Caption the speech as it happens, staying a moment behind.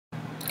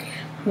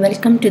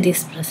Welcome to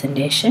this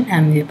presentation. I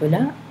am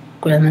Vipula,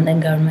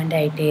 Kulamandam Government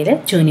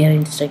IT's Junior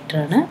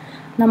Instructor. We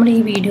will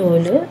in this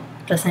video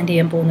present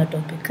the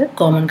topic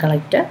Common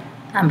Collector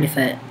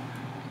Amplifier.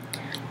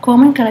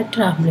 Common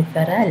Collector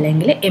Amplifier is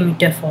an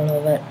emitter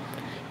follower.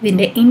 In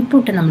the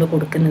input, we will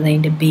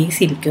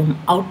base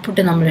output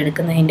we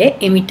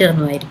emitter.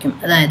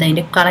 That is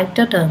the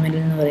collector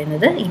terminal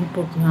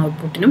input and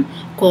output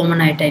common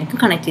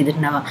connected.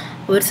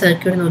 One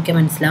circuit we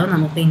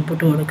input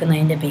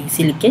base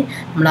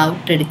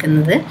out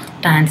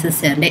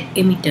transistor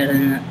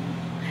emitter.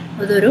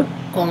 That is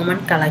common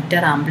collector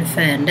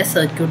amplifier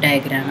circuit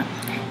diagram.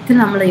 We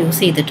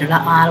use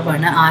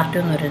R1 R2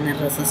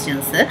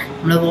 resistors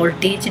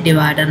voltage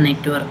divider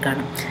network.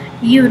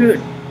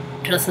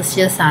 This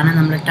resistors are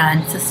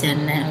transistor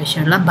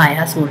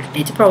bias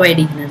voltage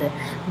providing.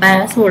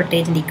 Bias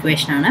voltage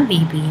equation is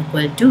VB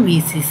equal to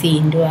VCC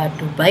into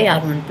R2 by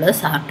R1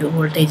 plus R2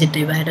 voltage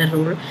divider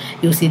rule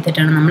use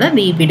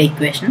VB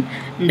equation.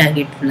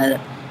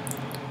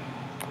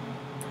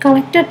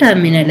 Collector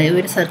terminal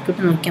is a circuit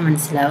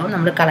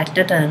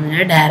collector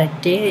terminal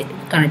directly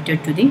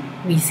connected to the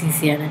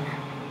VCC.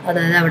 That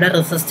is the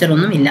resistor.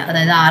 That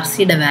is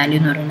RC value.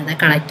 The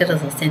collector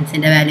resistance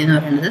value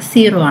is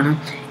 0.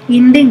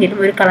 In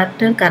the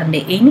collector current,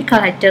 any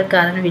collector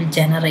current will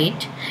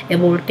generate a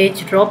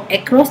voltage drop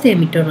across the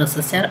emitter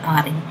resistor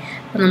RE.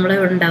 So, we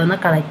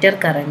collector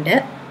current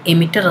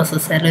emitter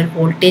resistor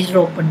voltage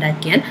drop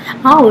that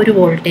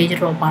voltage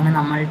drop is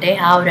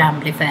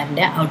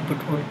amplifier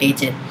output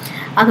voltage.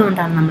 That's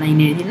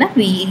why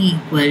V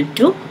equal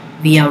to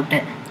V out.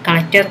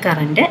 Collector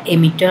current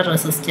emitter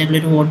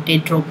resistor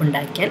voltage drop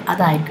that is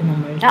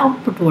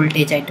output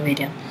voltage.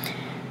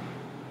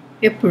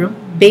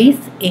 Base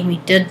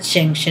emitter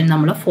junction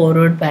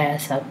forward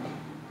bias.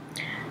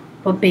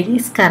 So,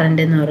 base current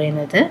is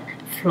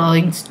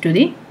flowing to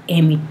the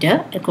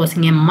emitter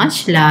causing a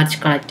much large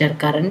collector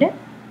current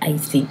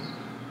IC.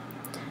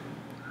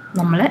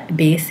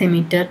 Base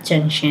emitter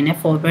junction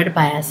forward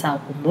bias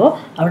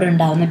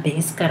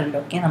base current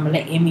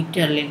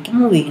emitter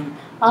moving.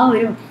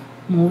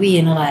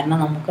 Moving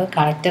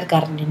collector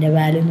current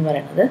value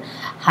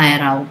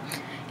higher.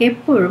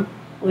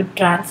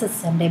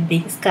 Transistor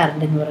base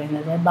current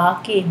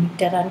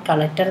emitter and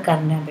collector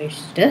current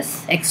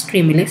is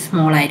extremely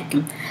small. I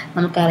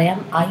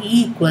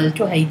equal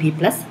to IB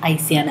plus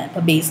IC.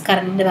 So, base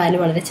current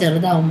value is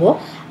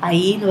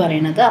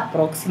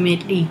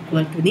approximately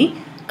equal to the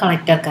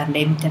collector current.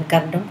 Emitter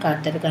current and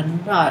collector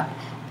current are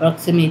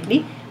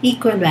approximately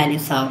equal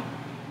values.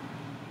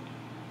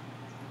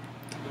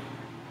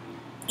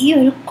 This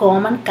is a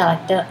common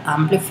collector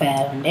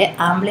amplifier.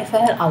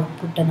 Amplifier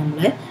output is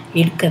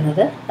the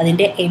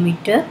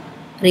emitter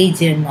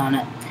region. So,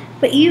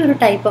 this is a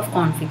type of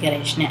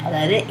configuration.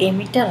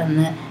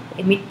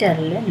 Emitter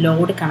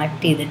load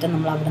connected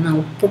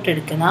output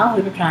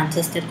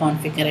transistor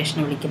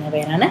configuration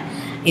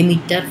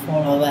emitter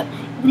follower.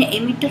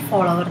 Emitter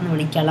follower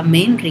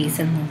main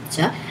reason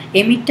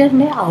emitter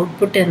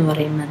output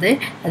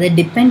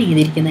depend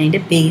on the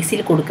base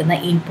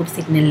input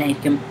signal.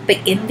 If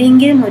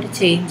any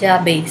change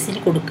in base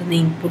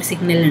input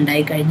signal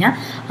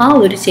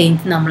change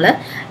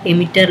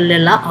emitter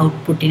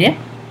output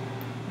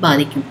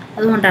that's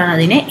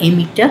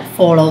emitter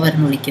follower.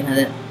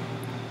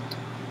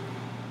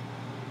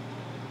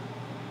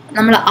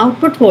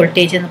 Output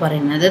voltage is input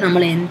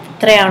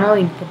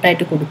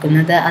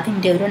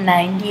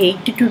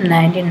 98 to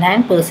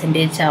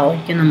 99%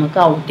 out.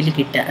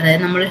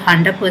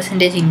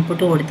 100% input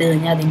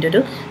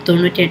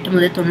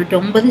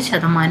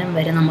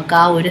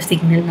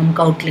signal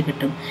out.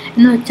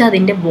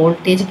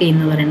 Voltage gain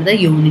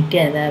unity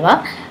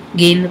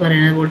gain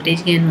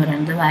voltage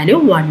gain value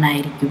 1.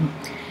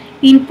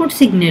 Input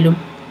signal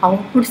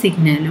output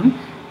signal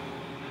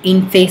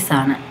in phase.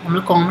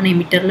 Common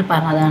emitter is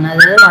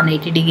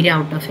 180 degree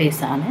out of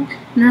phase.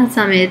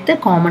 The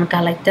common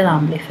collector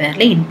amplifier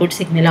input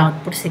signal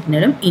output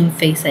signal in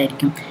phase. This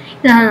is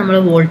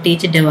the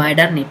voltage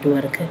divider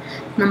network.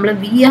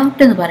 V out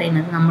is the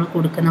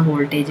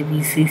voltage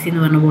VCC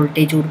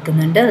voltage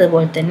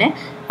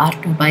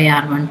R2 by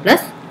R1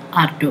 plus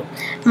R2.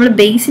 We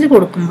base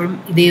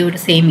the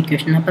same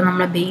equation. We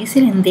base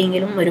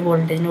the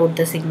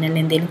voltage signal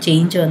change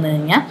change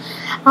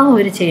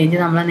output change.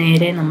 That's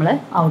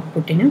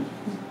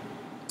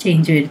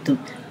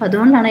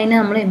why we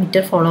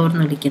emitter follower.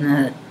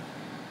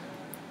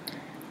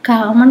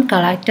 Common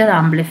collector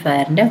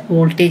amplifier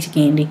voltage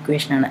gain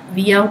equation.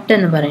 V out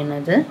is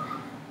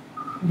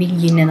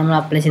V in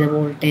apply the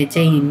voltage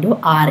into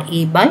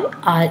RE by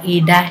RE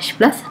dash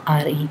plus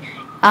RE.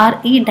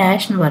 RE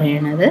dash is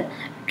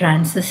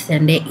transistor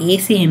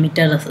AC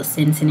emitter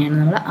resistance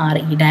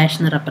RE dash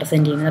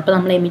represent. So,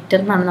 emitter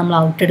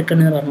out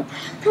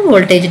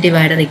voltage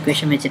divider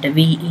equation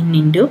V in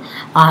into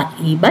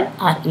RE by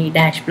RE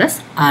dash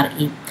plus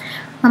RE.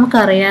 We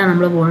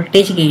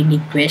voltage gain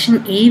equation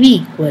AV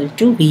equal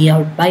to V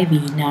out by V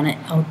in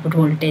output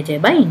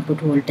voltage by input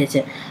voltage.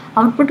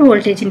 Output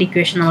voltage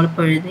equation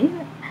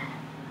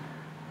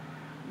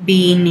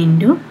B in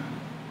into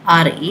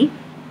RE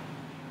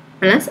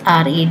plus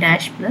R E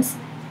dash plus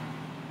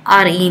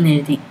R E എന്ന്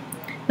എഴുതി.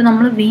 അപ്പോൾ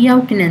നമ്മൾ V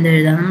ഔട്ടിന് എന്ത്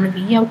എഴുതാം? നമ്മൾ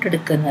V out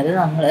എടുക്കുന്നത്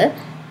നമ്മൾ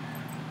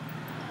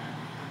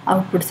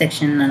output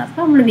സെക്ഷനിൽ നിന്നാണ്.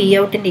 അപ്പോൾ നമ്മൾ വി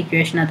ഔട്ടിൻ്റെ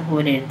ഇക്വേഷൻ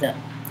അതുപോലെ എഴുതുക.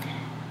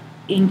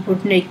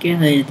 ഇൻപുട്ടിൻ്റെ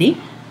ഇക്വേഷൻ എഴുതി.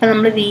 അപ്പോൾ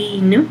നമ്മൾ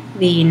വിന്നും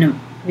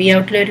വി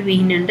ഔട്ടിലൊരു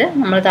ഉണ്ട്,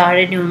 നമ്മൾ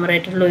താഴെ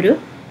ഡിനോമിനേറ്ററിലൊരു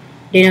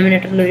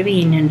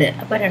ഉണ്ട്.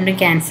 അപ്പോൾ രണ്ടും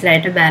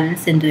ക്യാൻസലായിട്ട്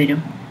ബാലൻസ് എന്ത്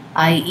വരും?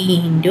 I E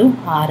into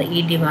R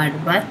E divide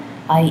by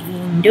I E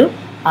into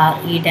R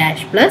E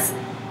dash plus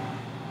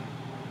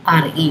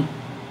R E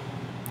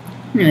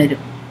എന്ന്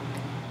വരും.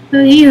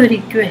 അപ്പോൾ ഈ ഒരു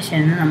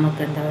ഇക്വേഷന്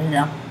നമുക്ക് എന്താ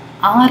എഴുതാം?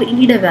 ആർ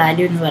ഇയുടെ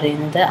വാല്യൂ എന്ന്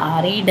പറയുന്നത്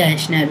ആർ ഇ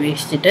ഡാഷിനെ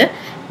അപേക്ഷിച്ചിട്ട്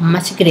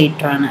മച്ച്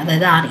ഗ്രേറ്റർ ആണ്.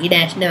 അതായത് ആർ ഇ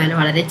ഡാഷിൻ്റെ വാല്യൂ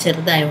വളരെ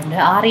ചെറുതായതുകൊണ്ട്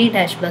R E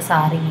dash plus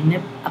R ഇന്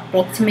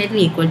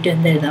അപ്രോക്സിമേറ്റ്ലി ഈക്വൽ ടു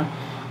എന്ത് എഴുതാം?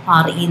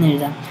 ആർ ഇ എന്ന്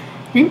എഴുതാം.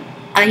 ദെൻ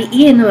ഐ ഇ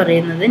എന്ന്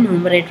പറയുന്നത്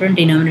ന്യൂമറേറ്ററും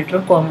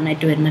ഡിനോമിനേറ്ററും കോമൺ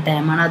ആയിട്ട് വരുന്ന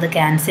ടൈമാണ്. അത്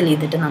ക്യാൻസൽ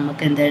ചെയ്തിട്ട്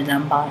നമുക്ക് എന്ത്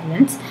എഴുതാം?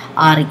 Balance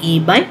R E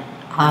by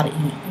R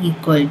E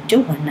equal to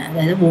 1.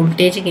 അതായത്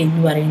വോൾട്ടേജ് ഗെയിൻ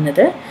എന്ന്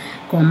പറയുന്നത്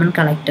കോമൺ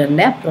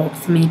കളക്ടറിൻ്റെ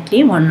അപ്രോക്സിമേറ്റ്ലി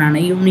 1 ആണ്,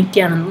 യൂണിറ്റി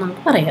ആണെന്ന്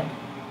നമുക്ക് പറയാം.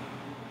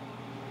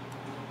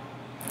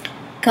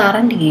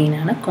 കറണ്ട്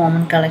ഗെയിനാണ്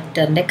കോമൺ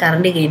കളക്ടറിൻ്റെ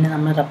കറണ്ട് ഗെയിനെ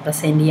നമ്മൾ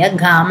റെപ്രസെൻറ്റ് ചെയ്യുക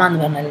ഗാമ എന്ന്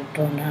പറഞ്ഞ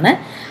ഇലക്ട്രോണാണ്.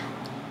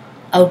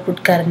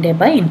 Output current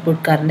by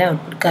input current.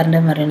 Output current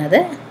എന്ന് പറയുന്നത്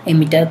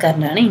എമിറ്റർ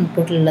കറണ്ടാണ്,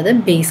 ഇൻപുട്ടിലുള്ളത്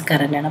ബേസ്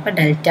കറണ്ടാണ്. അപ്പോൾ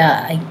delta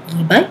I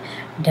E by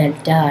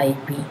delta I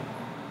B.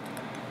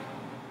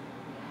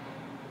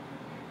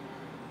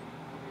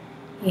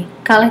 ഈ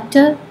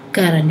കളക്ടർ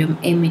കറണ്ടും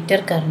എമിറ്റർ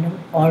കറണ്ടും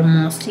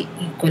ഓൾമോസ്റ്റ്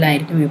ഈക്വൽ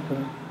ആയിരിക്കും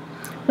എപ്പോഴും.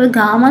 അപ്പോൾ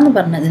ഗാമ എന്ന്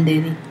പറഞ്ഞത് എന്ത്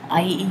എഴുതി?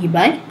 I E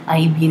by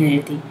I B എന്ന്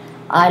എഴുതി.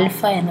 ആൽഫ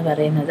എന്ന്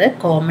പറയുന്നത്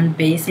കോമൺ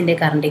ബേസിൻ്റെ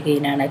കറണ്ട്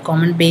ഗെയിനാണ്.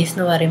 കോമൺ ബേസ്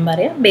എന്ന് പറയുമ്പോൾ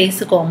അറിയാം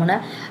ബേസ് കോമൺ.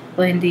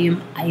 അപ്പോൾ എന്ത് ചെയ്യും?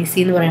 ഐ സി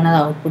എന്ന് പറയുന്നത്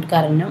ഔട്ട്പുട്ട്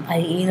കറണ്ടും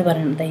ഐ ഇ എന്ന്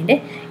പറയുന്നത് അതിൻ്റെ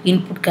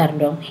ഇൻപുട്ട്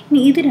കറണ്ടും. ഇനി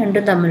ഇത്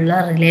രണ്ടും തമ്മിലുള്ള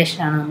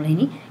റിലേഷനാണ്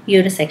നമ്മളിനി ഈ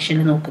ഒരു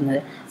സെക്ഷനിൽ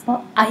നോക്കുന്നത്. അപ്പോൾ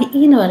ഐ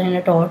ഇ എന്ന്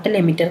പറയുന്നത് ടോട്ടൽ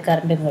എമിറ്റർ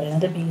കറണ്ട് എന്ന്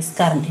പറയുന്നത് ബേസ്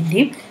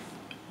കറണ്ടിൻ്റെയും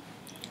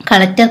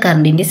കളക്ടർ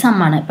കറണ്ടിൻ്റെ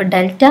സമ്മാണ്. അപ്പോൾ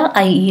ഡെൽറ്റ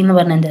ഐ ഇ എന്ന്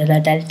പറഞ്ഞാൽ എന്താ?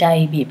 Delta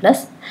I B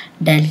plus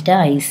delta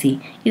I C.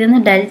 ഇതെന്ന്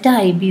ഡെൽറ്റ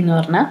ഐ ബി എന്ന്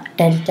പറഞ്ഞാൽ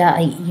delta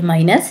I E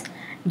minus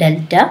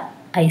delta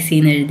I C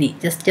എന്ന് എഴുതി.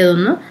 ജസ്റ്റ്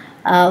അതൊന്ന്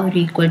ആ ഒരു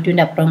ഈക്വൽ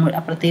ടുവിൻ്റെ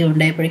അപ്പുറത്തേക്ക്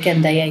ഉണ്ടായപ്പോഴേക്കും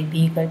എന്തായി? I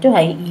B equal to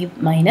I E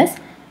minus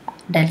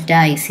delta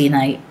I C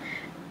എന്നായി.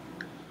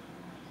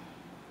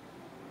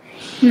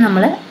 ഇനി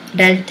നമ്മൾ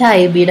ഡെൽറ്റ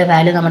ഐ ബിയുടെ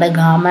വാല്യൂ നമ്മുടെ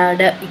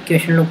ഗാമയുടെ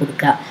ഇക്വേഷനിൽ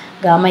കൊടുക്കുക.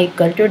 Gamma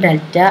equal to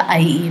delta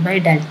I E by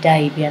delta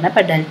I B ആണ്.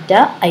 അപ്പോൾ ഡെൽറ്റ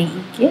ഐ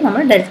ഇക്ക്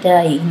നമ്മൾ ഡെൽറ്റ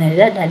ഐ എന്ന്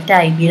എഴുതുക. ഡെൽറ്റ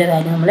ഐ ബിയുടെ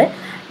വാല്യൂ നമ്മൾ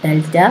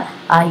delta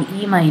I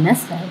E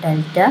minus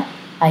delta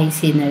I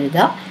C എന്ന്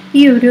എഴുതുക.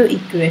 ഈ ഒരു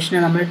ഇക്വേഷനെ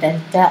നമ്മൾ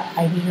ഡെൽറ്റ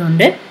ഐ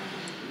കൊണ്ട്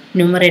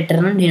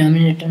ന്യൂമറേറ്ററിനും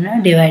ഡിനോമിനേറ്ററിനും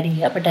ഡിവൈഡ്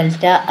ചെയ്യുക. അപ്പോൾ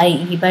delta I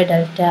E by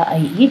delta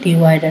I E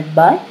divided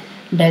by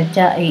delta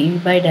I E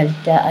by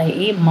delta I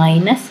E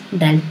minus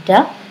delta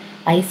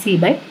I C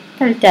by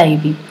delta I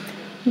B.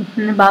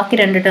 പിന്നെ ബാക്കി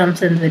രണ്ട്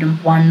ടേംസ് എന്ത് വരും?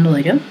 1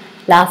 വരും.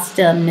 ലാസ്റ്റ്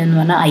ടേമിന് എന്ന്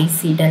പറഞ്ഞാൽ I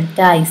C, delta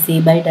I C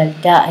by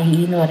delta I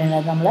E എന്ന്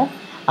പറയുന്നത് നമ്മൾ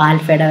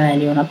ആൽഫയുടെ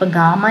വാല്യൂ ആണ്. അപ്പോൾ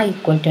ഗാമ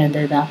ഈക്വൽ ടു എന്ത്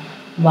എഴുതാം?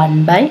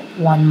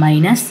 1/1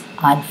 മൈനസ്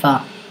ആൽഫ.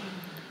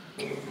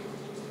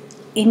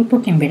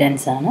 ഇൻപുട്ട്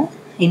ഇമ്പിഡൻസ് ആണ്.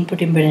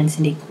 Input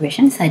ഇമ്പിഡൻസിൻ്റെ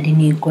equation setting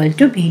equal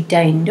to beta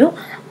into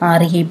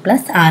R E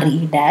plus R E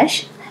dash.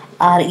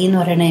 R E എന്ന്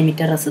പറയുന്നത്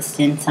എമിറ്റർ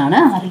റെസിസ്റ്റൻസ് ആണ്.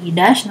 ആർ ഇ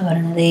ഡാഷ് എന്ന്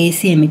പറയുന്നത് എ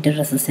സി എമിറ്റർ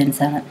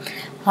റെസിസ്റ്റൻസ് ആണ്.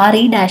 R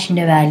E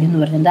ഡാഷിൻ്റെ value എന്ന്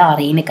പറയുന്നത് R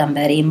ഇനെ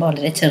കമ്പയർ ചെയ്യുമ്പോൾ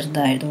വളരെ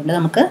ചെറുതായതുകൊണ്ട്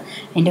നമുക്ക്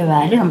അതിൻ്റെ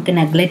വാല്യൂ നമുക്ക്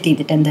നെഗ്ലക്റ്റ്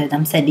ചെയ്തിട്ട് എന്ത്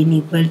എഴുതാം? Setting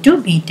equal to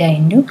beta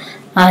into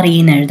R E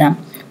എന്ന് എഴുതാം.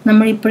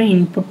 നമ്മളിപ്പോൾ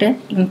ഇൻപുട്ട്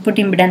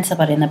ഇമ്പിഡൻസ്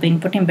പറയുന്നത്. അപ്പോൾ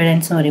ഇൻപുട്ട്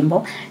ഇമ്പിഡൻസ് എന്ന്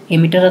പറയുമ്പോൾ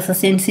എമിറ്റർ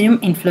റെസിസ്റ്റൻസിനും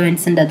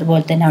ഇൻഫ്ലുവൻസ് ഉണ്ട്.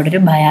 അതുപോലെ തന്നെ അവിടെ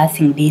ഒരു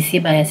biasing, D C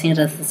biasing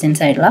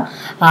resistance ആയിട്ടുള്ള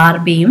ആർ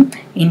ബിയും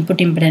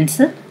ഇൻപുട്ട്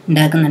ഇമ്പിഡൻസ്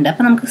ഉണ്ടാക്കുന്നുണ്ട്.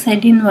 അപ്പോൾ നമുക്ക്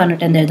സെറ്റ് എന്ന്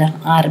പറഞ്ഞിട്ട് എന്ത് എഴുതാം?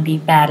 R B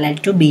parallel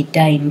to beta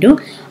into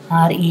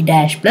R E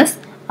dash plus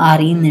R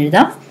E എന്ന്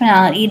എഴുതാം.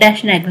 ആർ ഇ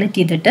ഡാഷ് നെഗ്ലക്റ്റ്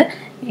ചെയ്തിട്ട്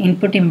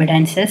input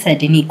impedance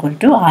setting equal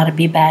to R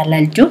B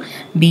parallel to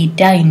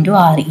beta into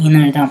R E എന്ന്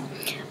എഴുതാം.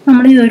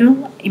 നമ്മൾ ഈ ഒരു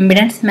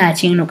ഇമ്പിഡൻസ്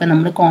മാച്ചിങ്ങിനൊക്കെ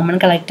നമ്മൾ കോമൺ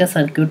കളക്ടർ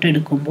സർക്യൂട്ട്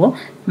എടുക്കുമ്പോൾ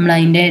നമ്മൾ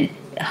അതിൻ്റെ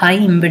ഹൈ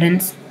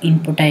ഇമ്പിഡൻസ്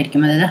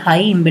ഇൻപുട്ടായിരിക്കും, അതായത് ഹൈ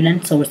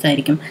ഇമ്പിഡൻസ് സോഴ്സ്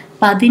ആയിരിക്കും.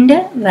 അപ്പോൾ അതിൻ്റെ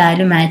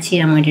വാല്യൂ മാച്ച്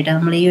ചെയ്യാൻ വേണ്ടിയിട്ട്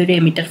നമ്മൾ ഈ ഒരു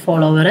emitter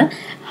follower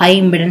high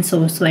impedance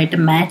സോഴ്സുമായിട്ട്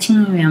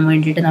matching ചെയ്യാൻ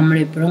വേണ്ടിയിട്ട് നമ്മൾ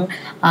എപ്പോഴും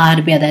ആർ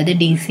ബി, അതായത്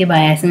ഡി സി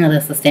ബയാസിങ്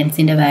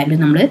റെസിസ്റ്റൻസിൻ്റെ വാല്യൂ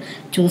നമ്മൾ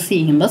ചൂസ്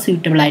ചെയ്യുമ്പോൾ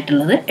സ്യൂട്ടബിൾ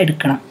ആയിട്ടുള്ളത്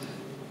എടുക്കണം.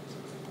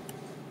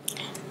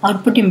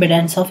 Output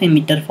impedance of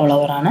emitter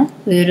follower ആണ്.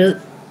 ഇതൊരു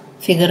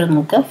ഫിഗർ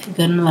നോക്കുക.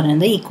 ഫിഗർ എന്ന്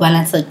പറയുന്നത്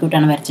ഈക്വാലൻസ്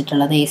സർക്യൂട്ടാണ്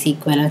വരച്ചിട്ടുള്ളത്. എ സി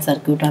ഈക്വാലൻസ്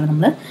സർക്യൂട്ടാണ്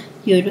നമ്മൾ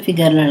ഈ ഒരു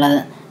ഫിഗറിലുള്ളത്.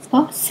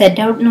 അപ്പോൾ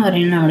സെറ്റ് ഔട്ട് എന്ന്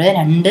പറയുന്നത് നമ്മുടെ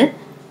രണ്ട്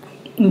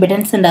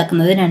ഇമ്പിഡൻസ്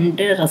ഉണ്ടാക്കുന്നത്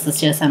രണ്ട്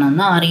റെസിസ്റ്റേഴ്സാണ്.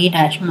 ഒന്ന് ആർ ഇ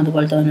ഡാഷും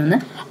അതുപോലെ തന്നെ ഒന്ന്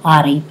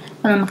ആർ ഇ.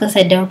 അപ്പോൾ നമുക്ക്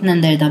സെറ്റ് ഔട്ടിന്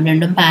എന്ത് എഴുതാം?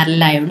 രണ്ടും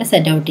പാരലൽ ആയതുകൊണ്ട്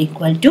set out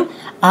equal to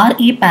R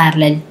E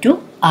parallel to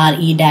R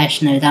E dash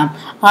എന്ന് എഴുതാം.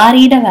 ആർ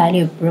ഇയുടെ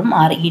വാല്യൂ എപ്പോഴും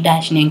ആർ ഇ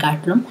ഡാഷിനെയും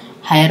കാട്ടിലും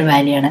ഹയർ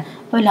വാല്യൂ ആണ്.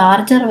 അപ്പോൾ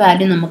ലാർജർ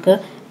വാല്യൂ നമുക്ക്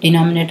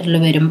ഡിനോമിനേറ്ററിൽ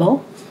വരുമ്പോൾ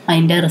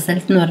അതിൻ്റെ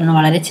റിസൾട്ട് എന്ന് പറയുന്നത്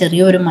വളരെ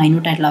ചെറിയൊരു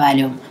മൈന്യൂട്ടായിട്ടുള്ള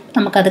വാല്യൂ ആവും.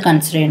 നമുക്കത്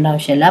കൺസിഡർ ചെയ്യേണ്ട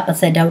ആവശ്യമില്ല. അപ്പോൾ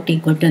സെറ്റ് ഔട്ട്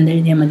ഈക്വൽ ടു എന്ത്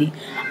എഴുതിയാൽ മതി?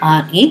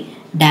 ആർ ഇ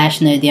ഡാഷ്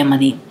എന്ന് എഴുതിയാൽ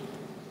മതി.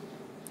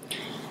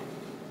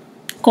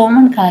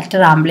 കോമൺ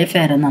കളക്ടർ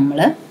ആംപ്ലിഫയർ നമ്മൾ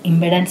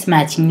ഇമ്പിഡൻസ്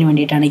മാച്ചിങ്ങിന്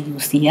വേണ്ടിയിട്ടാണ്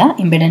യൂസ് ചെയ്യുക.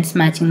 ഇമ്പിഡൻസ്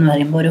മാച്ചിങ് എന്ന്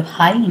പറയുമ്പോൾ ഒരു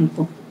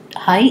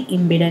ഹൈ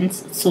ഇമ്പിഡൻസ്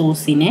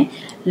സോഴ്സിനെ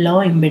ലോ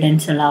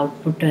ഇമ്പിഡൻസ് ഉള്ള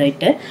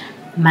ഔട്ട്പുട്ടുമായിട്ട്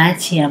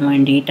മാച്ച് ചെയ്യാൻ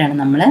വേണ്ടിയിട്ടാണ്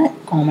നമ്മൾ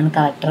കോമൺ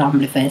കളക്ടർ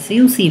ആംപ്ലിഫയേഴ്സ്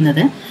യൂസ്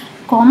ചെയ്യുന്നത്.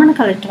 കോമൺ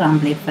കളക്ടർ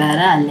ആംപ്ലിഫയർ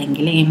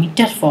അല്ലെങ്കിൽ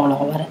എമിറ്റർ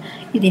ഫോളോവർ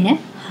ഇതിന്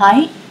ഹൈ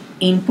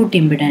ഇൻപുട്ട്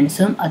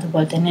ഇമ്പിഡൻസും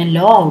അതുപോലെ തന്നെ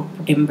ലോ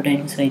ഔട്ട്പുട്ട്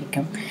ഇമ്പിഡൻസും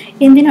ആയിരിക്കും.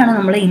 എന്തിനാണ്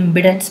നമ്മൾ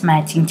ഇമ്പിഡൻസ്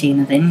മാച്ചിങ്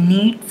ചെയ്യുന്നത്?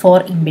 നീഡ് ഫോർ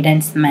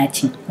ഇമ്പിഡൻസ്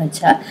മാച്ചിങ് എന്ന്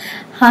വെച്ചാൽ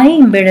ഹൈ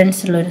ഇമ്പിഡൻസ്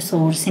ഉള്ള ഒരു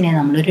സോഴ്സിനെ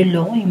നമ്മളൊരു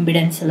ലോ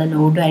ഇമ്പിഡൻസ് ഉള്ള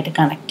ലോഡുമായിട്ട്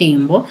കണക്ട്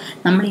ചെയ്യുമ്പോൾ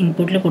നമ്മൾ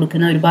ഇൻപുട്ടിൽ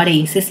കൊടുക്കുന്ന ഒരുപാട്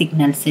AC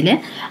സിഗ്നൽസിൽ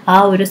ആ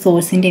ഒരു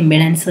സോഴ്സിൻ്റെ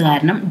ഇമ്പിഡൻസ്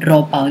കാരണം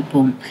ഡ്രോപ്പ് ആയി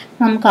പോകും.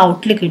 നമുക്ക്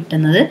ഔട്ടിൽ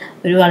കിട്ടുന്നത്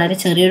ഒരു വളരെ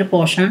ചെറിയൊരു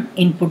പോർഷൻ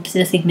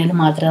ഇൻപുട്ട് സിഗ്നൽ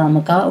മാത്രമേ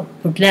നമുക്ക് ആ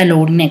ഔട്ട്പുട്ടിൽ ആ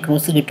ലോഡിന്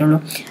അക്രോസ് കിട്ടുള്ളൂ.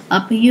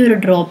 അപ്പോൾ ഈ ഒരു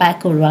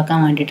ഡ്രോബാക്ക് ഒഴിവാക്കാൻ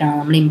വേണ്ടിയിട്ടാണ്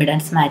നമ്മൾ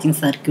ഇമ്പിഡൻസ് മാച്ചിങ്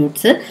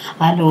സർക്യൂട്ട്സ്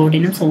ആ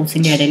ലോഡിനും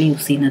സോഴ്സിൻ്റെ ഇടയിൽ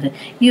യൂസ് ചെയ്യുന്നത്.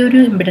 ഈ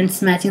ഒരു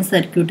ഇമ്പിഡൻസ് മാച്ചിങ്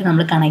സർക്യൂട്ട്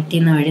നമ്മൾ കണക്ട്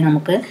ചെയ്യുന്ന വഴി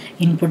നമുക്ക്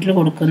ഇൻപുട്ടിൽ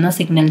കൊടുക്കുന്ന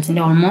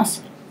സിഗ്നൽസിൻ്റെ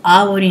ഓൾമോസ്റ്റ് ആ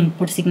ഒരു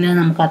ഇൻപുട്ട് സിഗ്നൽ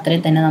നമുക്ക്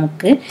അത്രയും തന്നെ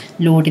നമുക്ക്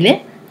ലോഡിൽ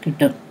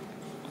കിട്ടും.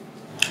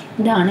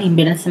 ഇതാണ്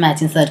ഇമ്പിഡൻസ്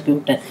മാച്ചിങ്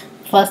സർക്യൂട്ട്.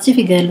 ഫസ്റ്റ്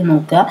ഫിഗറിൽ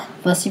നോക്കുക.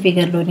 ഫസ്റ്റ്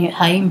ഫിഗറിൽ ഒരു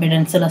ഹൈ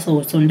ഇമ്പിഡൻസ് ഉള്ള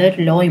സോഴ്സും ഉണ്ട്, ഒരു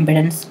ലോ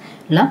ഇമ്പിഡൻസ്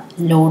ഉള്ള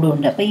ലോഡും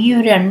ഉണ്ട്. അപ്പോൾ ഈ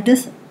ഒരു രണ്ട്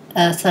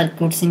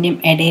സർക്യൂട്ട്സിൻ്റെയും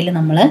ഇടയിൽ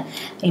നമ്മൾ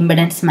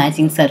ഇമ്പിഡൻസ്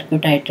മാച്ചിങ്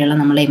സർക്യൂട്ടായിട്ടുള്ള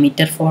നമ്മൾ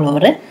എമിറ്റർ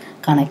ഫോളോവർ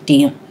കണക്ട്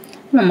ചെയ്യും.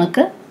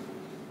 നമുക്ക്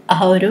ആ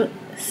ഒരു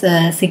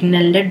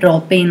സിഗ്നലിൻ്റെ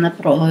ഡ്രോപ്പ് ചെയ്യുന്ന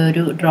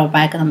ഒരു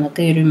ഡ്രോബാക്ക്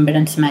നമുക്ക് ഒരു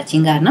ഇമ്പിഡൻസ്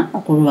മാച്ചിങ് കാരണം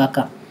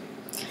ഒഴിവാക്കാം.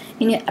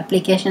 ഇനി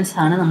അപ്ലിക്കേഷൻസ്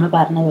ആണ്. നമ്മൾ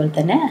പറഞ്ഞ പോലെ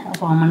തന്നെ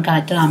കോമൺ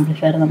കളക്ടർ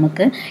ആംപ്ലിഫയർ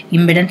നമുക്ക്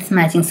ഇമ്പിഡൻസ്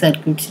മാച്ചിങ്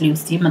സർക്യൂട്ട്സിൽ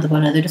യൂസ് ചെയ്യും.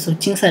 അതുപോലെ അതൊരു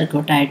സ്വിച്ചിങ്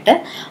സർക്യൂട്ടായിട്ട്,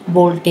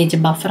 വോൾട്ടേജ്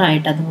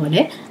ബഫറായിട്ട്,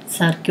 അതുപോലെ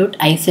സർക്യൂട്ട്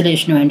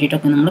ഐസൊലേഷന്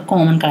വേണ്ടിയിട്ടൊക്കെ നമ്മൾ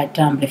കോമൺ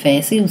കളക്ടർ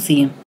ആംപ്ലിഫയേഴ്സ് യൂസ്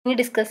ചെയ്യും. ഇനി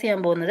ഡിസ്കസ്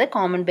ചെയ്യാൻ പോകുന്നത്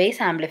കോമൺ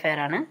ബേസ് ആംപ്ലിഫയർ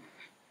ആണ്.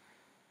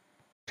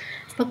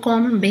 അപ്പോൾ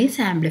കോമൺ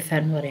ബേസ്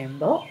ആംപ്ലിഫയർ എന്ന്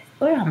പറയുമ്പോൾ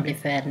ഒരു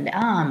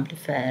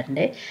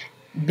ആംപ്ലിഫയറിൻ്റെ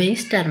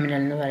ബേസ് ടെർമിനൽ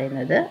എന്ന്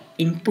പറയുന്നത്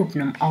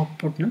ഇൻപുട്ടിനും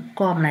ഔട്ട്പുട്ടിനും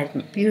കോമൺ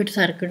ആയിരിക്കും. ഈ ഒരു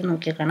സർക്യൂട്ട്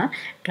നോക്കിയാൽ കാണാം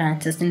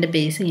ട്രാൻസിസ്റ്ററിൻ്റെ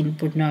ബേസ്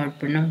ഇൻപുട്ടിനും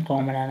ഔട്ട്പുട്ടിനും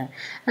കോമൺ ആണ്.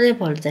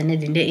 അതേപോലെ തന്നെ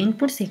ഇതിൻ്റെ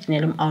ഇൻപുട്ട്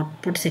സിഗ്നലും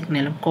ഔട്ട്പുട്ട്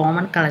സിഗ്നലും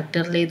കോമൺ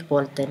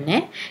കളക്ടറിലേതുപോലെ തന്നെ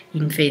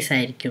ഇൻഫേസ്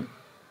ആയിരിക്കും.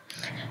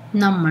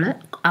 നമ്മൾ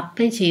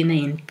അപ്ലൈ ചെയ്യുന്ന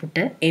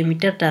ഇൻപുട്ട്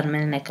എമിറ്റർ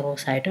ടെർമിനലിന്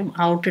അക്രോസ് ആയിട്ടും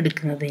ഔട്ട്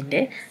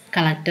എടുക്കുന്നതിൻ്റെ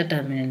കളക്ടർ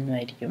ടെർമിനലിനും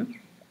ആയിരിക്കും.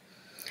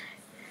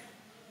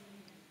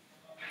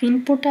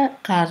 ഇൻപുട്ട്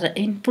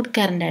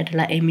കറണ്ട്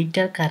ആയിട്ടുള്ള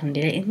എമിറ്റർ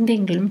കറണ്ടിൽ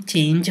എന്തെങ്കിലും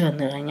ചേഞ്ച്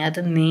വന്നു കഴിഞ്ഞാൽ അത്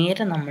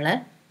നേരെ നമ്മൾ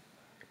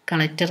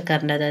കളക്ടർ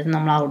കറണ്ട്, അതായത്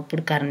നമ്മൾ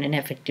ഔട്ട്പുട്ട് കറണ്ടിനെ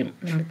എഫക്റ്റ് ചെയ്യും.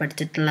 നമ്മൾ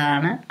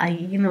പഠിച്ചിട്ടുള്ളതാണ് I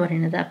എന്ന്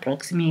പറയുന്നത്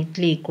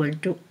അപ്രോക്സിമേറ്റ്ലി ഈക്വൽ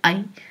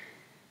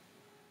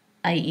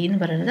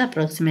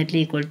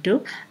ടു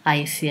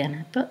IC ആണ്.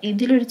 അപ്പോൾ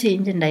ഇതിലൊരു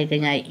ചേഞ്ച്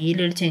ഉണ്ടായിക്കഴിഞ്ഞാൽ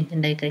IEയിലൊരു ചേഞ്ച്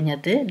ഉണ്ടായിക്കഴിഞ്ഞാൽ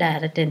അത്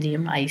ഡയറക്റ്റ് എന്ത്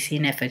ചെയ്യും?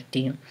 ICനെ എഫക്റ്റ്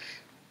ചെയ്യും.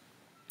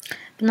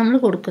 നമ്മൾ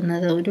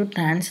കൊടുക്കുന്നത് ഒരു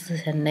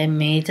ട്രാൻസിസ്റ്ററിൻ്റെ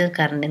മേജർ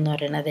കറണ്ട് എന്ന്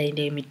പറയുന്നത്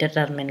അതിൻ്റെ എമിറ്റർ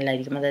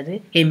ടെർമിനലായിരിക്കും. അതായത്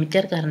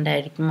എമിറ്റർ കറണ്ട്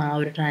ആയിരിക്കും ആ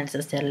ഒരു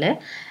ട്രാൻസിസ്റ്ററിൽ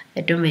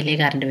ഏറ്റവും വലിയ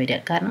കറണ്ട് വരിക.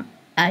 കാരണം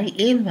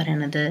IA എന്ന്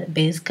പറയുന്നത്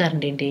ബേസ്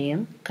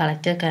കറണ്ടിൻ്റെയും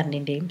കളക്ടർ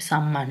കറണ്ടിൻ്റെയും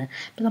സമ്മാണ്.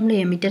 അപ്പോൾ നമ്മൾ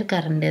എമിറ്റർ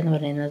കറണ്ട് എന്ന്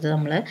പറയുന്നത്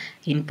നമ്മൾ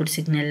ഇൻപുട്ട്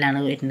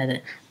സിഗ്നലിലാണ് വരുന്നത്.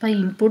 അപ്പോൾ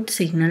ഇൻപുട്ട്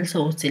സിഗ്നൽ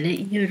സോഴ്സിൽ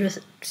ഈ ഒരു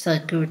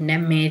സർക്യൂട്ടിൻ്റെ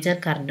മേജർ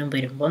കറണ്ടും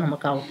വരുമ്പോൾ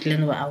നമുക്ക്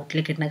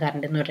ഔട്ടിൽ കിട്ടുന്ന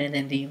കറണ്ട് എന്ന്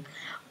പറയുന്നത് എന്ത് ചെയ്യും?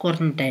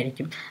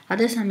 കുറഞ്ഞിട്ടായിരിക്കും.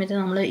 അതേസമയത്ത്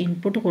നമ്മൾ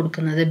ഇൻപുട്ട്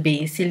കൊടുക്കുന്നത്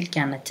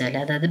ബേസിലേക്കാണ് വെച്ചാൽ,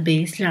 അതായത്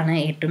ബേസിലാണ്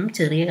ഏറ്റവും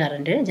ചെറിയ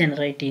കറണ്ട്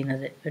ജനറേറ്റ്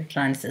ചെയ്യുന്നത് ഒരു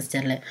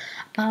ട്രാൻസിസ്റ്ററിൽ.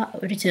 അപ്പോൾ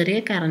ഒരു ചെറിയ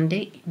കറണ്ട്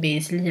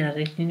ബേസിൽ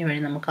ജനറേറ്റ് ചെയ്യുന്ന വഴി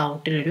നമുക്ക്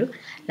ഔട്ടിലൊരു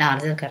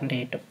ലാർജർ കറണ്ട്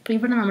കിട്ടും. അപ്പോൾ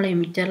ഇവിടെ നമ്മൾ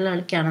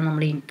എമിറ്ററിലേക്കാണ്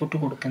നമ്മൾ ഇൻപുട്ട്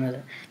കൊടുക്കുന്നത്.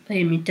 അപ്പോൾ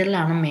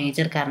എമിറ്ററിലാണ്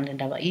മേജർ കറണ്ട്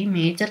ഉണ്ടാവുക. ഈ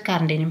മേജർ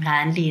കറണ്ടിനും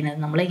ഹാൻഡിൽ ചെയ്യുന്നത്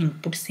നമ്മളെ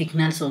ഇൻപുട്ട്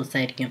സിഗ്നൽ സോഴ്സ്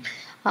ആയിരിക്കും.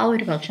 ആ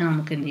ഒരു പക്ഷം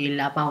നമുക്ക് എന്ത്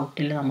ചെയ്യില്ല, അപ്പോൾ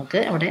ഔട്ടിൽ നമുക്ക്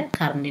അവിടെ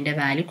കറണ്ടിൻ്റെ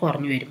വാല്യൂ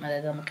കുറഞ്ഞു വരും.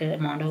 അതായത് നമുക്ക്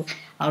എമൗണ്ട്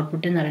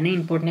ഔട്ട്പുട്ട് എന്ന് പറയുന്നത്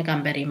ഇൻപുട്ടിനെ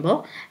കമ്പയർ ചെയ്യുമ്പോൾ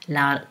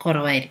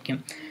കുറവായിരിക്കും.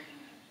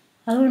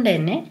 അതുകൊണ്ട്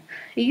തന്നെ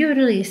ഈ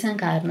ഒരു റീസൺ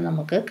കാരണം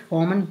നമുക്ക്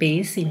കോമൺ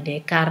ബേസിൻ്റെ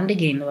കറണ്ട്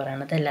ഗെയിൻ എന്ന്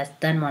പറയുന്നത്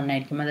 <1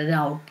 ആയിരിക്കും. അതായത്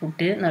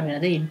ഔട്ട്പുട്ട് എന്ന്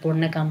പറയുന്നത്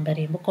ഇൻപുട്ടിനെ കമ്പയർ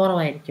ചെയ്യുമ്പോൾ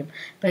കുറവായിരിക്കും.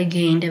 അപ്പോൾ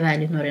ഗെയിൻ്റെ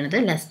വാല്യൂ എന്ന് പറയുന്നത്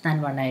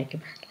 <1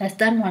 ആയിരിക്കും.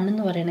 <1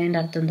 എന്ന് പറയുന്നതിൻ്റെ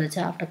അർത്ഥം എന്താ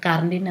വെച്ചാൽ അവിടെ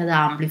കറണ്ടിനെ അത്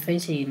ആംപ്ലിഫൈ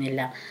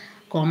ചെയ്യുന്നില്ല.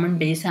 കോമൺ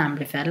ബേസ്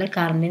ആംപ്ലിഫയറിൽ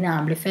കറണ്ടിനെ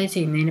ആംപ്ലിഫൈ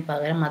ചെയ്യുന്നതിന്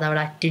പകരം അത്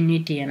അവിടെ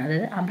അറ്റൻവേറ്റ് ചെയ്യണം.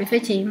 അതായത് ആംപ്ലിഫൈ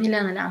ചെയ്യുന്നില്ല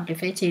എന്നല്ല,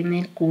 ആംപ്ലിഫൈ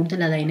ചെയ്യുന്നതിൽ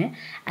കൂടുതൽ അതതിനെ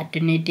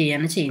അറ്റൻവേറ്റ്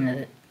ചെയ്യാണ്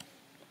ചെയ്യുന്നത്.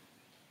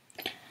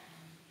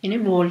 ഇനി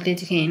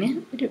വോൾട്ടേജ് ഗെയിൻ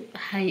ഒരു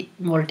ഹൈ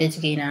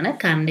വോൾട്ടേജ് ഗെയിനാണ്.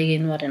 കറണ്ട് ഗെയിൻ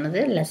എന്ന് പറയുന്നത്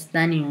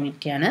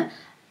യൂണിറ്റിയാണ്.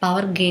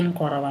 പവർ ഗെയിൻ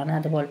കുറവാണ്.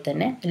 അതുപോലെ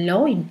തന്നെ law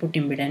input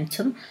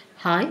ഇമ്പിഡൻസും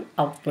high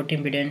output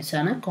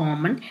ഇമ്പിഡൻസാണ്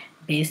common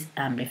base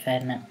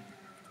ആംപ്ലിഫയറിന്.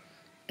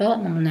 ഇപ്പോൾ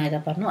നമ്മൾ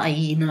നേരത്തെ പറഞ്ഞു I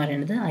എന്ന്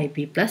പറയുന്നത് IB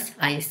 +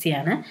 IC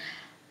ആണ്.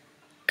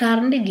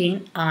 Current gain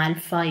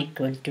alpha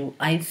equal to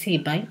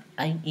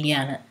IC/IE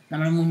ആണ്.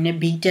 നമ്മൾ മുന്നേ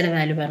ബീറ്റയുടെ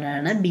വാല്യൂ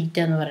പറഞ്ഞതാണ്. ബീറ്റ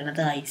എന്ന്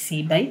പറയുന്നത്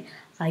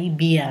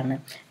IC/IB ആണ്.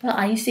 അപ്പോൾ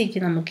ICക്ക്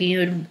നമുക്ക് ഈ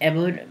ഒരു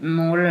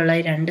മുകളിലുള്ള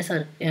രണ്ട്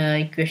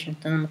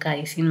ഇക്വേഷൻസ് നമുക്ക്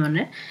IC എന്ന്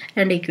പറഞ്ഞ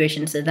രണ്ട്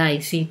ഇക്വേഷൻസ്, ഇത്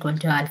IC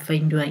 = ആൽഫ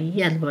 × IE,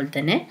 അതുപോലെ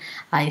തന്നെ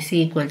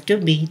IC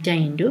 = ബീറ്റ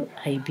 ×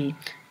 IB.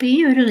 അപ്പോൾ ഈ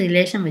ഒരു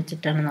റിലേഷൻ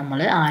വെച്ചിട്ടാണ്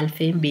നമ്മൾ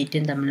ആൽഫയും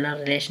ബീറ്റയും തമ്മിലുള്ള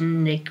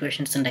റിലേഷൻ്റെ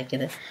ഇക്വേഷൻസ്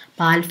ഉണ്ടാക്കിയത്.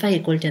 അപ്പോൾ ആൽഫ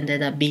 =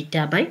 എന്താ?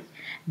 β/β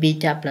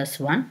 +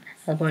 1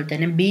 അതുപോലെ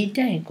തന്നെ beta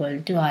equal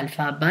to alpha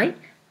by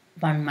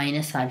 1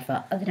 minus alpha.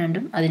 അത്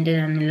രണ്ടും അതിൻ്റെ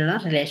തമ്മിലുള്ള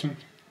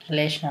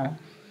റിലേഷനാണ്.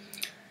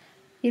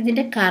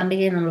 ഇതിൻ്റെ കറണ്ട്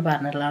ഗെയിൻ നമ്മൾ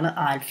പറഞ്ഞിട്ടുള്ളതാണ്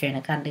ആൽഫയാണ്.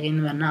 കറണ്ട് ഗെയിൻ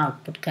എന്ന് പറഞ്ഞാൽ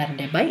output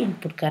current by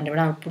input current.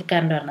 ഇവിടെ ഔട്ട്പുട്ട്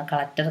കറണ്ട് പറഞ്ഞാൽ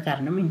കളക്ടർ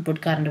കറണ്ടും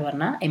ഇൻപുട്ട് കറണ്ട്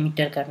പറഞ്ഞാൽ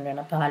എമിറ്റർ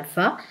കറണ്ടുമാണ്. അപ്പോൾ ആൽഫ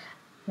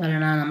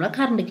പറയണത് നമ്മൾ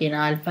current gain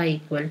alpha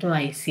equal to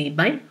I C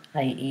by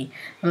I E.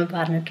 നമ്മൾ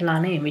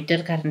പറഞ്ഞിട്ടുള്ളതാണ് എമിറ്റർ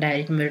കറണ്ട്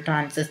ആയിരിക്കും ഒരു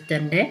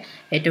ട്രാൻസിസ്റ്ററിൻ്റെ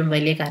ഏറ്റവും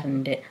വലിയ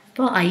കറണ്ട്.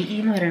 അപ്പോൾ ഐ ഇ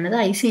എന്ന് പറയുന്നത്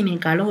ഐ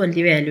സിനേക്കാളും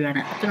വലിയ വാല്യൂ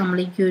ആണ്. അപ്പോൾ നമ്മൾ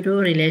ഈ ഒരു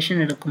റിലേഷൻ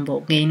എടുക്കുമ്പോൾ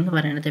ഗെയിൻ എന്ന്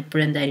പറയുന്നത്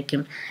എപ്പോഴും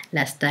എന്തായിരിക്കും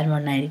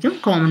 <1 ആയിരിക്കും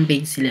കോമൺ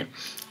ബേസിൽ.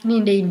 ഇനി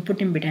ഇതിൻ്റെ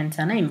ഇൻപുട്ട് ഇമ്പിഡൻസ്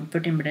ആണ്.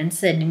 Input impedance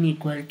സെഡിൻ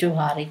equal to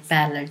R E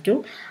parallel to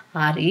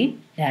R E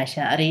dash.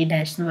 R E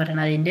dash എന്ന്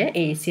പറയുന്നത് അതിൻ്റെ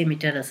എ സി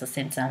എമിറ്റർ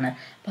റെസിസ്റ്റൻസ് ആണ്.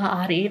 അപ്പോൾ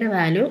ആർ ഇയുടെ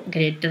വാല്യൂ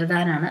ഗ്രേറ്റർ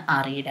ദാൻ ആണ്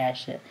ആർ ഇ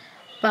ഡാഷ്.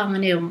 അപ്പോൾ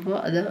അങ്ങനെ ആകുമ്പോൾ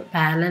അത്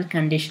പാരലൽ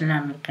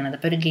കണ്ടീഷനിലാണ് നിൽക്കുന്നത്.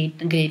 അപ്പോൾ ഒരു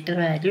ഗ്രേറ്റർ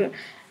വാല്യൂ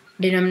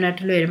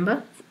ഡിനോമിനേറ്ററിൽ വരുമ്പോൾ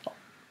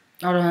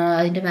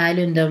അതിൻ്റെ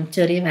വാല്യൂ എന്താവും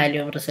ചെറിയ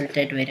വാല്യൂ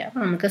റിസൾട്ടായിട്ട് വരിക.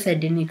 അപ്പോൾ നമുക്ക്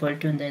സെഡിൻ ഈക്വൽ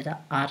ടു എന്താ എഴുതാം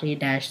ആർ ഇ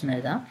ഡാഷ് എന്ന്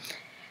എഴുതാം.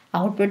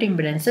 Output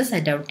impedance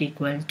set out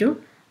equal to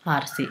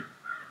R C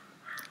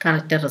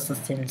connector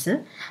resistance.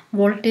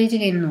 Voltage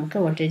gain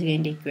നോക്കുക. വോൾട്ടേജ്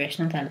ഗെയിൻ്റെ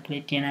ഇക്വേഷൻ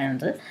കാൽക്കുലേറ്റ്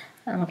ചെയ്യണത്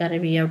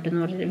നമുക്കറിയാം വി ഔട്ട്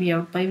എന്ന് പറഞ്ഞാൽ വി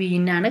ഔട്ട് ബൈ വി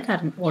ഇന്നാണ്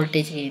കറണ്ട്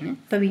വോൾട്ടേജ് ഗെയിൻ.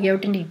 ഇപ്പോൾ വി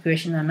ഔട്ടിൻ്റെ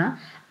ഇക്വേഷൻ എന്ന് പറഞ്ഞാൽ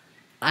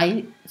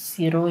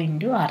I0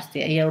 into R C.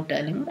 I out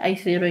അല്ലെങ്കിൽ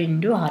I0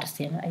 ഇൻറ്റു ആർ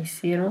സി ആണ്.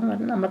 I0 എന്ന്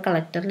പറഞ്ഞാൽ നമ്മൾ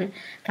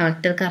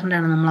കളക്ടർ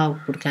കറണ്ടാണ് നമ്മൾ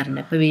ഔട്ട്പുട്ട്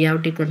കറണ്ട്. അപ്പോൾ വി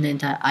ഔട്ട് ഈക്വൽ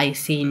എന്താ I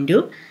C into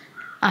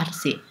R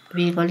C.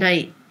 V equal to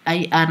I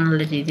R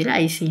എന്നുള്ള രീതിയിൽ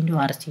I C into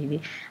R C ചെയ്ത്.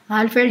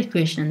 ആൽഫയുടെ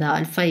ഇക്വേഷൻ എന്താ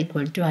alpha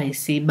equal to I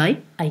C by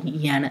I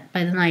E ആണ്.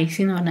 അപ്പോൾ ഇതൊന്ന് ഐ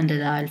സി എന്ന് പറഞ്ഞാൽ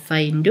എന്താ alpha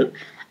into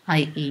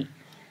I E.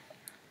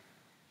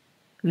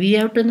 V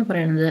out എന്ന്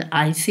പറയുന്നത്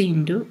I C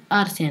into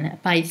R C ആണ്.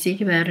 അപ്പോൾ ഐ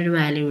സിക്ക് വേറൊരു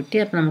വാല്യൂ കിട്ടി.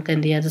 അപ്പോൾ നമുക്ക്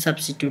എന്ത് ചെയ്യാം അത്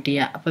സബ്സ്റ്റിറ്റ്യൂട്ട്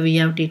ചെയ്യാം. അപ്പോൾ V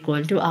out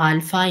equal to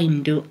alpha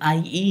into I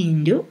E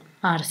into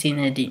R C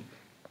എന്ന് എഴുതി.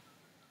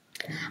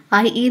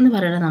 ഐ ഇ എന്ന്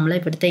പറയുന്നത് നമ്മളെ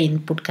ഇവിടുത്തെ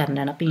ഇൻപുട്ട്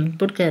കറണ്ടാണ്. അപ്പോൾ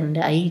input current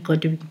I equal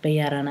to V by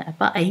R ആണ്.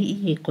 അപ്പോൾ I E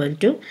equal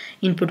to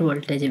input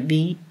voltage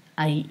V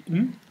I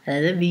in,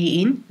 അതായത് വി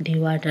ഇൻ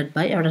ഡിവൈഡഡ്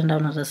ബൈ അവിടെ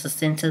ഉണ്ടാകുന്ന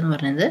റെസിസ്റ്റൻസ് എന്ന്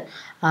പറയുന്നത്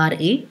ആർ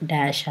ഇ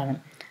ഡാഷ് ആണ്.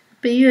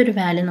 അപ്പോൾ ഈ ഒരു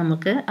വാല്യൂ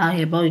നമുക്ക് ആ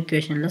എബോവ്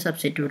ഇക്വേഷനിൽ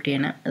സബ്സ്റ്റിറ്റ്യൂട്ട്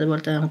ചെയ്യണം.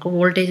 അതുപോലെ തന്നെ നമുക്ക്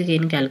വോൾട്ടേജ്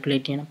ഗെയിൻ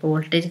കാൽക്കുലേറ്റ് ചെയ്യണം. അപ്പോൾ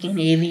voltage gain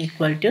A V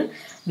equal to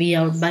V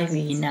out by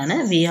V in ആണ്.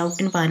 വി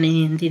ഔട്ടിന് പറഞ്ഞ്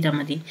എന്ത് ചെയ്താൽ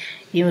മതി,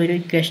 ഈ ഒരു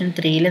ഇക്വേഷൻ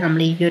 3ൽ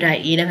നമ്മൾ ഈ ഒരു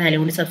ഐയുടെ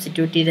വാല്യൂ കൂടി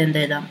സബ്സ്റ്റിറ്റ്യൂട്ട് ചെയ്ത് എന്ത്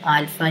എഴുതാം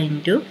alpha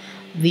into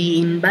V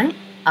in by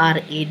R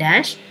E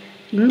dash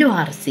into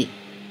R C.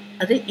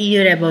 അത് ഈ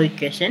ഒരു എബോവ്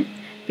ഇക്വേഷൻ.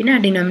 പിന്നെ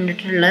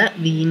ഡിനോമിനേറ്ററിലുള്ള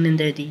വീൻ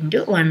എന്ത് എഴുതി ഇൻറ്റു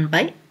 1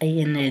 ബൈ ഐ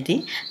എന്ന് എഴുതി.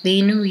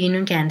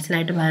 വീനും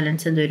ക്യാൻസലായിട്ട്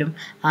ബാലൻസ് എന്ത് വരും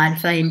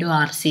alpha into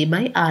R C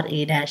by R E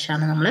dash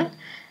ആണ് നമ്മൾ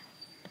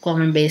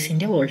common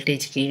ബേസിൻ്റെ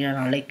voltage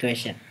ഗെയിനുള്ള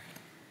equation.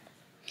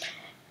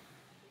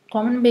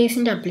 Common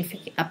ബേസിൻ്റെ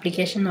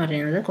application എന്ന്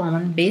പറയുന്നത്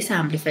കോമൺ ബേസ്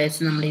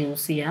ആംപ്ലിഫയേഴ്സ് നമ്മൾ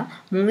യൂസ്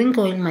ചെയ്യുക. Moving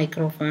coil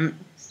microphone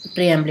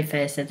pre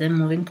amplifiers, അത്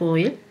മൂവിങ്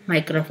കോയിൽ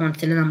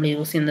മൈക്രോഫോൺസിൽ നമ്മൾ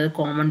യൂസ് ചെയ്യുന്നത്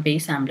കോമൺ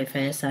ബേസ്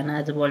ആംപ്ലിഫയേഴ്സ് ആണ്.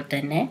 അതുപോലെ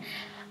തന്നെ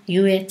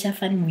UHF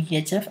and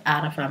VHF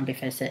RF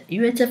amplifiers.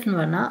 UHF എന്ന്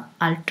പറഞ്ഞാൽ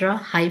അൾട്രാ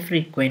ഹൈ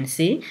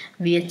ഫ്രീക്വൻസി,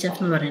 VHF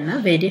എന്ന് പറയുന്നത്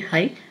വെരി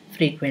ഹൈ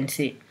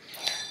ഫ്രീക്വൻസി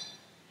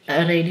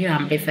റേഡിയോ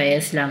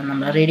ആംപ്ലിഫയേഴ്സിലാണ്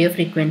നമ്മൾ റേഡിയോ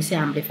ഫ്രീക്വൻസി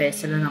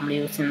ആംപ്ലിഫയേഴ്സിൽ നമ്മൾ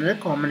യൂസ് ചെയ്യുന്നത്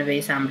കോമൺ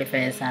ബേസ്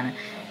ആംപ്ലിഫയേഴ്സ് ആണ്.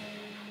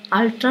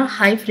 Ultra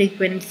high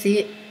frequency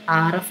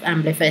RF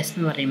amplifiers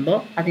എന്ന് പറയുമ്പോൾ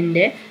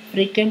അതിൻ്റെ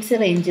ഫ്രീക്വൻസി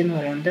റേഞ്ച് എന്ന്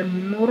പറയുന്നത്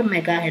 300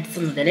 മെഗാഹെർട്സ്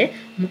മുതൽ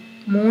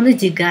 3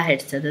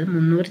 ജിഗാഹെർട്സ്, അതായത്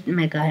 300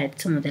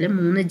 മെഗാഹെർട്സ് മുതൽ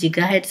 3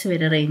 ജിഗാഹെർട്സ്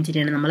വരെ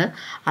റേഞ്ചിലാണ് നമ്മൾ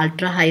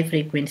അൾട്രാ ഹൈ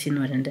ഫ്രീക്വൻസി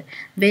എന്ന് പറയുന്നത്.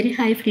 വെരി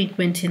ഹൈ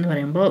ഫ്രീക്വൻസി എന്ന്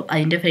പറയുമ്പോൾ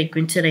അതിൻ്റെ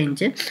ഫ്രീക്വൻസി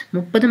റേഞ്ച്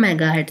 30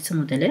 മെഗാഹെർട്സ്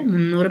മുതൽ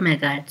 300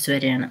 മെഗാഹെർട്സ്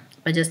വരെയാണ്.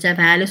 അപ്പോൾ ജസ്റ്റ് ആ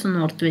വാല്യൂസ്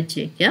ഒന്ന് ഓർത്ത് വെച്ച്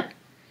വയ്ക്കുക.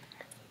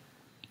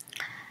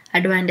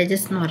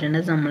 അഡ്വാൻറ്റേജസ് എന്ന്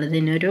പറയുന്നത്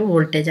നമ്മളിതിനൊരു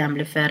വോൾട്ടേജ്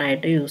ആംപ്ലിഫയർ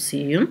ആയിട്ട് യൂസ്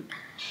ചെയ്യും.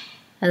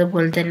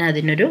 അതുപോലെ തന്നെ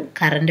അതിനൊരു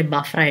കറണ്ട്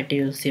ബഫറായിട്ട്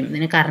യൂസ് ചെയ്യും.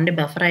 ഇതിന് കറണ്ട്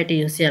ബഫറായിട്ട്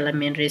യൂസ് ചെയ്യാനുള്ള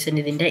മെയിൻ റീസൺ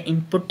ഇതിൻ്റെ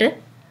ഇൻപുട്ട്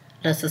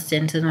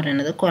റെസിസ്റ്റൻസ് എന്ന്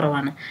പറയുന്നത്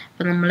കുറവാണ്.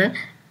 അപ്പോൾ നമ്മൾ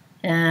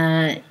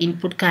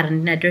ഇൻപുട്ട്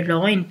കറണ്ടിനായിട്ട് ലോ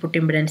ഇൻപുട്ട്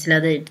ഇമ്പിഡൻസിൽ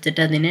അത്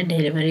എടുത്തിട്ട് അതിനെ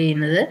ഡെലിവറി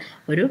ചെയ്യുന്നത്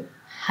ഒരു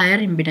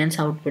ഹയർ ഇമ്പിഡൻസ്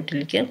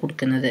ഔട്ട്പുട്ടിലേക്ക്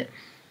കൊടുക്കുന്നത്.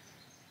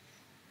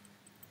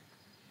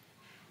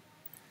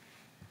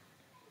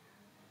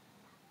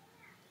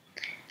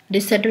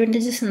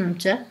 ഡിസഡ്വാൻറ്റേജസ് എന്ന്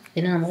വെച്ചാൽ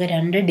ഇതിന് നമുക്ക്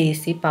 2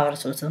 DC പവർ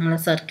സോഴ്സ് നമ്മൾ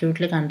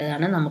സർക്യൂട്ടിൽ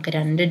കണ്ടതാണ്. നമുക്ക്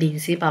 2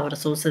 DC പവർ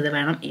സോഴ്സ് ഇത്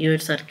വേണം ഈ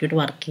ഒരു സർക്യൂട്ട്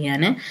വർക്ക്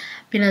ചെയ്യാൻ.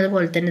 പിന്നെ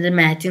അതുപോലെ തന്നെ ഇത്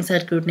മാച്ചിങ്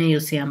സർക്യൂട്ടിനെ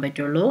യൂസ് ചെയ്യാൻ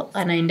പറ്റുള്ളൂ.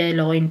 കാരണം അതിൻ്റെ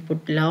ലോ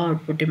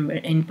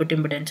ഇൻപുട്ട്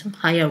ഇമ്പിഡൻസും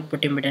ഹൈ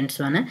ഔട്ട്പുട്ട്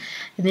ഇമ്പിഡൻസുമാണ്.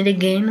 ഇതിൻ്റെ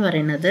ഗെയിൻ എന്ന്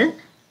പറയുന്നത്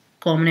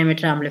കോമൺ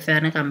എമിറ്റർ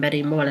ആംപ്ലിഫയറിനെ കമ്പയർ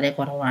ചെയ്യുമ്പോൾ വളരെ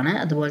കുറവാണ്.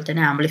 അതുപോലെ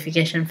തന്നെ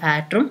ആംപ്ലിഫിക്കേഷൻ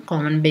ഫാക്ടറും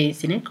കോമൺ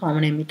ബേസിന്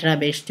കോമൺ എമിറ്റർ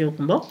അപേക്ഷിച്ച്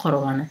നോക്കുമ്പോൾ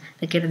കുറവാണ്.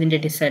 ഇതൊക്കെയാണ് ഇതിൻ്റെ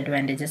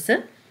ഡിസഡ്വാൻറ്റേജസ്.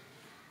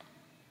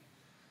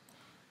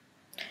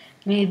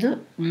 ഇനി ഇത്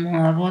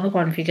 3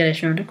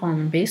 കോൺഫിഗറേഷനുണ്ട്: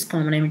 കോമൺ ബേസ്,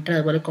 കോമൺ എമിറ്റർ,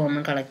 അതുപോലെ കോമൺ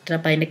കളക്ടർ.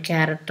 അപ്പോൾ അതിൻ്റെ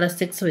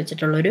ക്യാരക്ടറിസ്റ്റിക്സ്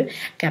വെച്ചിട്ടുള്ളൊരു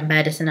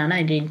കമ്പാരിസനാണ്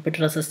അതിൻ്റെ input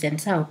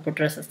resistance, output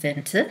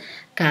resistance,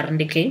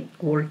 current gain,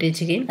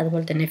 voltage gain,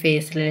 അതുപോലെ തന്നെ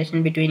face relation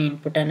between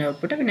input and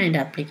output, പിന്നെ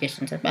അതിൻ്റെ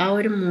ആപ്ലിക്കേഷൻസ്. അപ്പോൾ ആ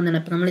ഒരു 3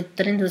 അപ്പോൾ നമ്മൾ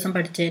ഇത്രയും ദിവസം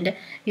പഠിച്ചതിൻ്റെ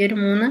ഈ ഒരു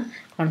 3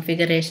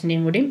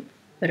 കോൺഫിഗറേഷൻ്റെയും കൂടി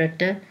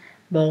ഒരൊറ്റ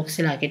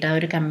ബോക്സിലാക്കിയിട്ട് ആ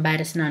ഒരു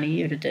കമ്പാരിസനാണ് ഈ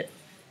ഒരു ഇത്.